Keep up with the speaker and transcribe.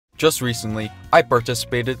Just recently, I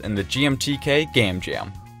participated in the GMTK Game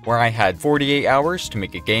Jam, where I had 48 hours to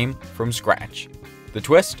make a game from scratch. The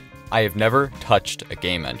twist? I have never touched a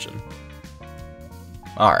game engine.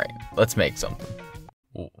 Alright, let's make something.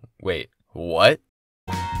 Wait, what?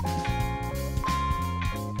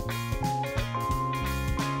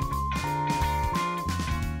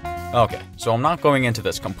 Okay, so I'm not going into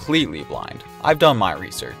this completely blind. I've done my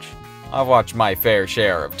research. I've watched my fair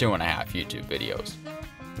share of 2.5 YouTube videos.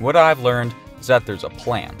 What I've learned is that there's a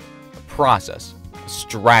plan, a process, a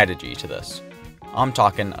strategy to this. I'm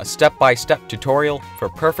talking a step-by-step tutorial for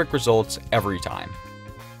perfect results every time.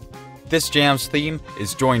 This jam's theme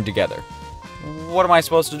is joined together. What am I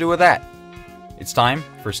supposed to do with that? It's time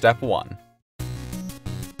for step 1.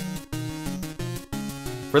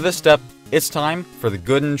 For this step, it's time for the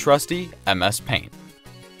good and trusty MS Paint.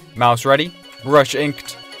 Mouse ready, brush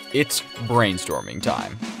inked, it's brainstorming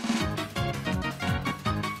time.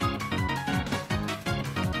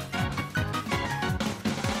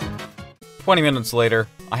 "20 minutes later,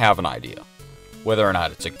 I have an idea. Whether or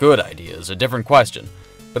not it's a good idea is a different question,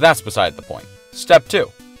 but that's beside the point. Step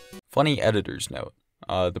 2. Funny editor's note.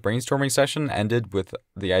 The brainstorming session ended with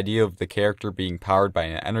the idea of the character being powered by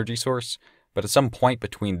an energy source, but at some point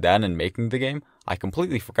between then and making the game, I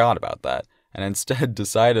completely forgot about that, and instead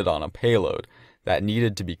decided on a payload that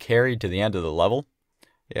needed to be carried to the end of the level.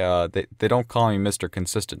 Yeah, they don't call me Mr.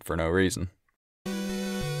 Consistent for no reason.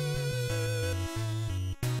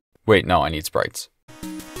 Wait, no, I need sprites.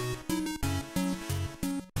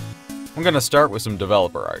 I'm gonna start with some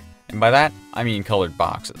developer art, and by that, I mean colored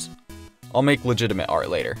boxes. I'll make legitimate art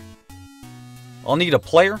later. I'll need a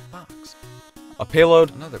player, Box. a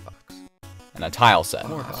payload, Another box. and a tile set.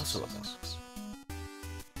 More boxes.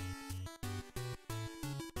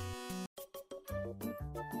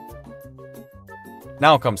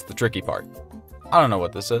 Now comes the tricky part. I don't know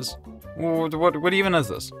what this is. What even is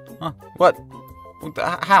this? Huh? What?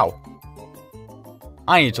 How?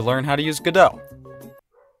 I need to learn how to use Godot.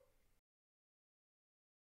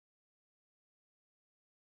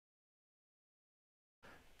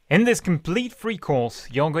 In this complete free course,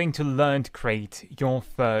 you're going to learn to create your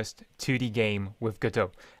first 2D game with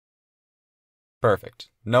Godot.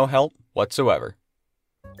 Perfect. No help whatsoever.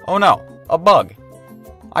 Oh no, a bug.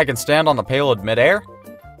 I can stand on the payload midair?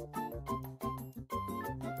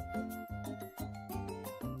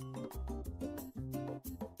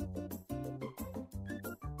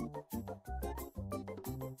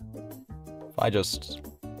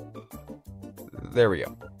 There we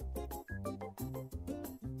go.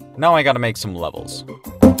 Now I gotta make some levels.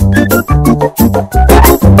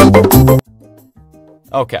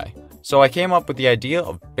 Okay, so I came up with the idea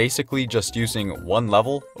of basically just using one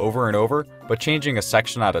level over and over, but changing a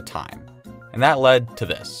section at a time. And that led to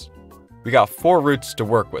this. We got 4 routes to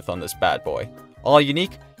work with on this bad boy. All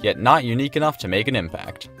unique, yet not unique enough to make an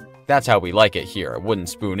impact. That's how we like it here at Wooden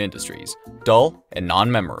Spoon Industries. Dull and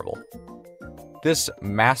non-memorable. This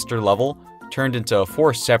master level turned into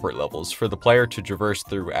 4 separate levels for the player to traverse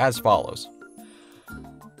through as follows.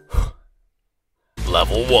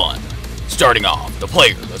 Level 1. Starting off, the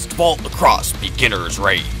player must vault across beginner's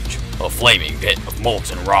range. A flaming pit of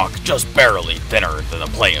molten rock just barely thinner than the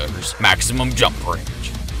player's maximum jump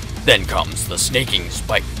range. Then comes the snaking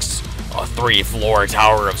spikes. A 3-floor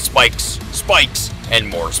tower of spikes, spikes, and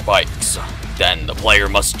more spikes. Then the player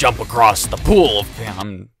must jump across the pool of...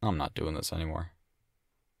 I'm not doing this anymore.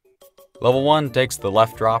 Level 1 takes the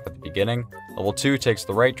left drop at the beginning, level 2 takes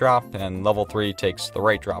the right drop, and level 3 takes the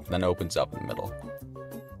right drop and then opens up in the middle.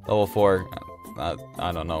 Level 4,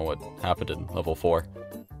 I don't know what happened in level 4.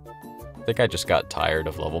 I think I just got tired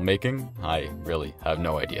of level making. I really have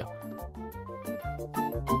no idea.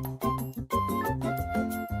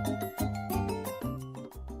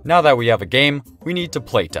 Now that we have a game, we need to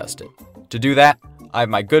playtest it. To do that, I have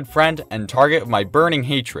my good friend and target of my burning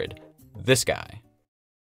hatred, this guy.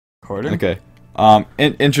 Recording? Okay.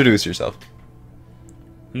 Introduce yourself.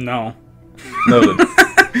 No. Noted.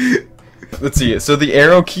 Let's see. So the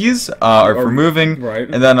arrow keys are for moving, right.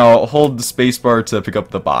 And then I'll hold the spacebar to pick up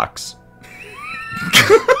the box.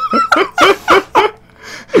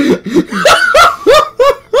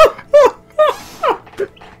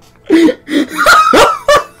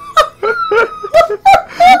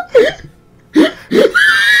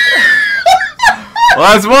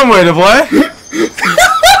 Well, that's one way to play.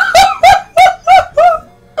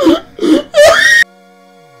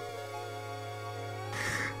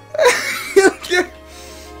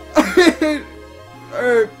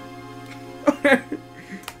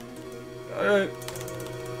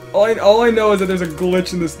 All I know is that there's a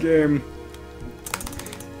glitch in this game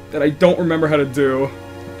that I don't remember how to do.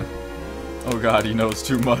 Oh god, he knows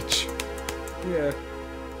too much. Yeah.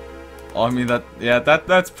 Oh, I mean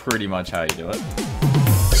that's pretty much how you do it.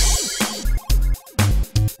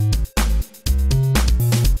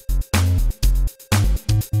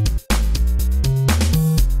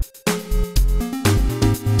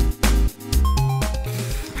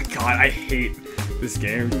 God, I hate this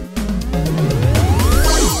game.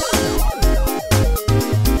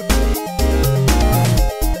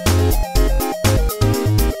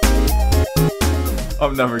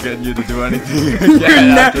 I'm never getting you to do anything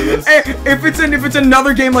again after this. If it's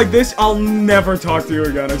another game like this, I'll never talk to you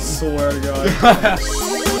again. I swear to God.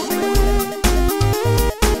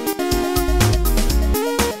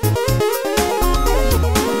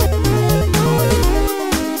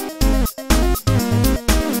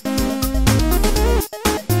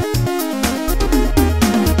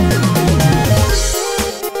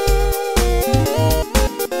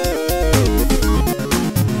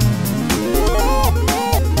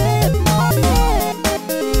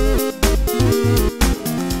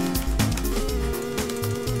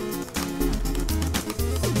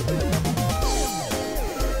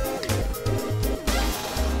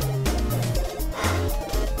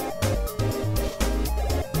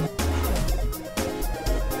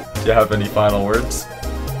 Do you have any final words?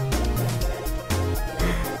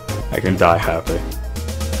 I can die happy.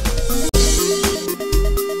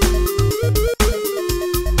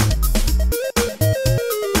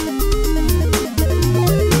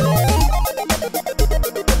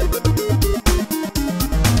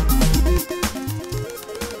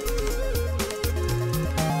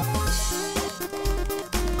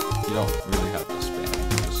 You don't really have to spam.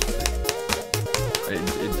 Just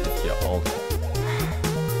yeah, all.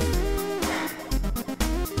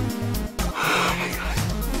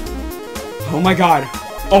 Oh my god.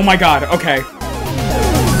 Oh my god. Okay.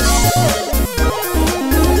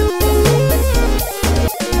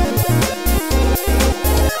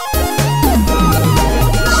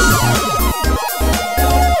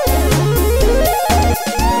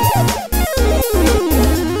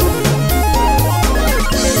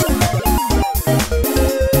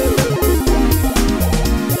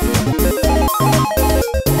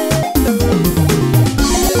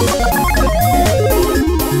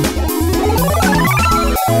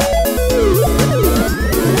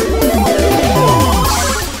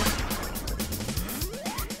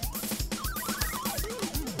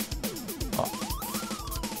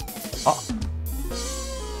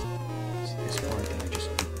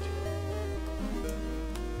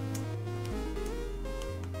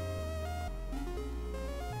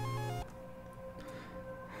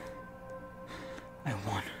 I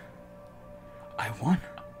won. I won.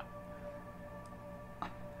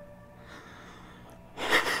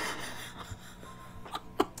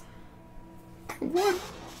 I won.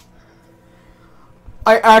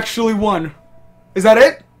 I actually won. Is that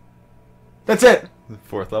it? That's it. The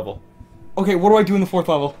 4th level. Okay, what do I do in the 4th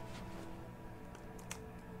level?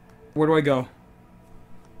 Where do I go?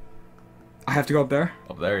 I have to go up there?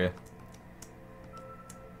 Up there, yeah.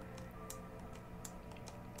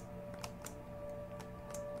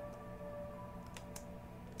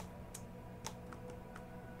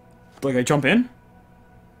 Like, I jump in?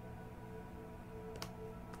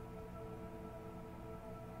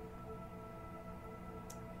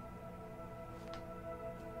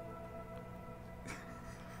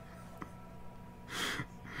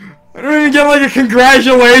 I don't even get like a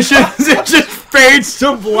congratulations. It just fades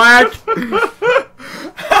to black.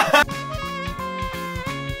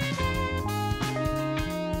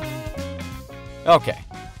 Okay,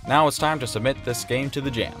 now it's time to submit this game to the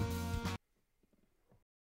jam.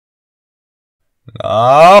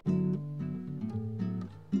 No.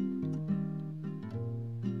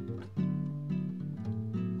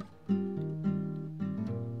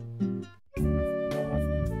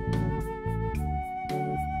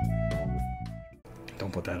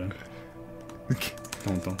 Don't put that in.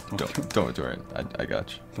 Don't do it. I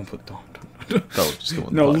got you. Don't put Just go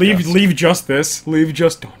with no, the leave podcast. just this. Leave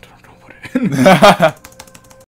just don't put it in.